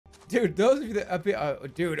Dude, those of you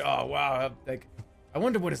that, dude, oh wow, like, I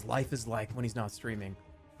wonder what his life is like when he's not streaming.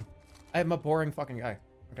 I'm a boring fucking guy,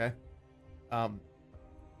 okay? I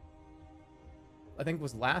think it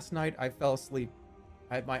was last night I fell asleep.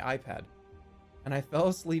 I had my iPad, and I fell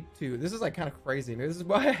asleep too. This is like kind of crazy. Maybe this is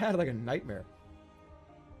why I had like a nightmare.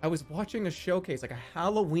 I was watching a showcase, like a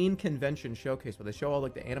Halloween convention showcase where they show all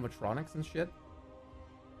like the animatronics and shit.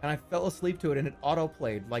 And I fell asleep to it, and it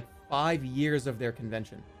auto-played like 5 years of their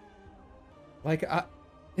convention. Like,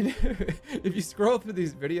 if you scroll through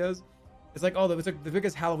these videos, it's like, oh, it's like the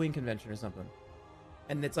biggest Halloween convention or something.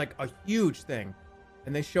 And it's like a huge thing.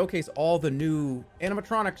 And they showcase all the new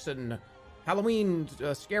animatronics and Halloween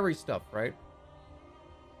scary stuff, right?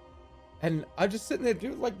 And I'm just sitting there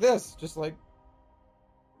doing like this, just like...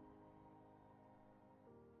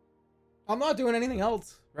 I'm not doing anything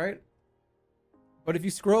else, right? But if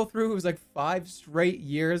you scroll through, it was like 5 straight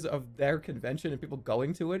years of their convention and people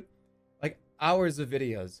going to it. Like hours of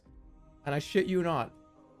videos. And I shit you not,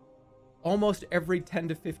 almost every 10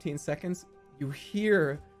 to 15 seconds, you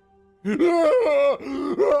hear... It's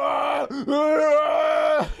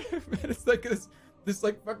like this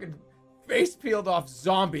like fucking face peeled off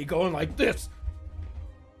zombie going like this.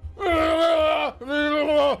 It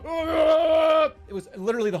was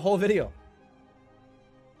literally the whole video.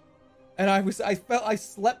 And I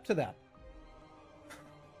slept to that.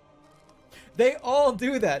 They all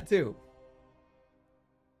do that too.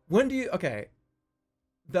 When do you, okay.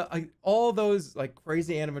 All those like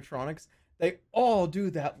crazy animatronics, they all do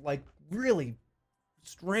that like really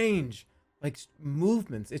strange like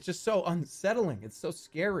movements. It's just so unsettling. It's so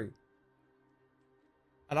scary.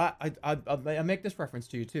 And I make this reference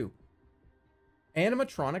to you too.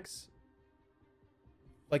 Animatronics,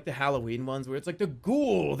 like the Halloween ones where it's like the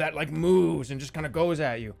ghoul that like moves and just kind of goes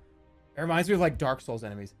at you. It reminds me of like Dark Souls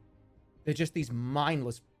enemies. They're just these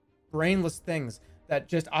mindless, brainless things that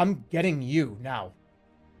just, I'm getting you now.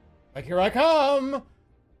 Like, here I come.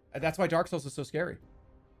 And that's why Dark Souls is so scary.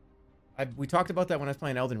 We talked about that when I was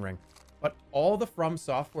playing Elden Ring. But all the From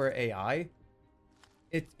Software AI,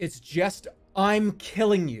 it's just, I'm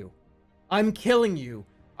killing you. I'm killing you.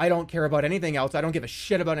 I don't care about anything else. I don't give a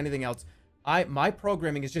shit about anything else. My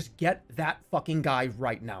programming is just get that fucking guy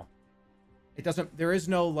right now. It doesn't, there is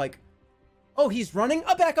no like, oh, he's running,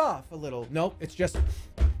 I'll back off a little. Nope, it's just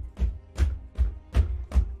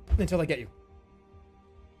until I get you.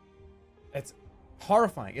 It's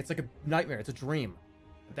horrifying. It's like a nightmare. It's a dream.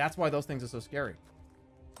 That's why those things are so scary.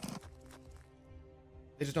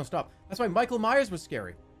 They just don't stop. That's why Michael Myers was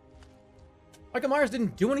scary. Michael Myers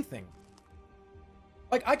didn't do anything.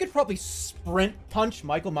 Like, I could probably sprint punch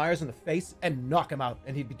Michael Myers in the face and knock him out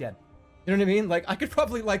and he'd be dead. You know what I mean? Like, I could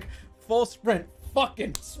probably, like, full sprint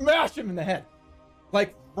fucking smash him in the head.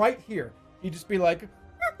 Like, right here. He'd just be like...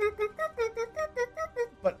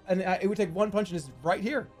 And it would take one punch and it's right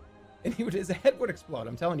here. And his head would explode.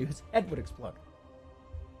 I'm telling you, his head would explode.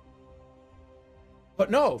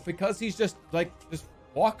 But no, because he's just, like, just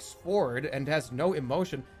walks forward and has no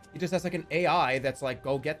emotion. He just has, like, an AI that's like,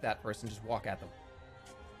 go get that person, just walk at them.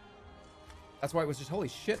 That's why it was just, holy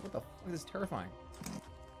shit, what the fuck, this is terrifying.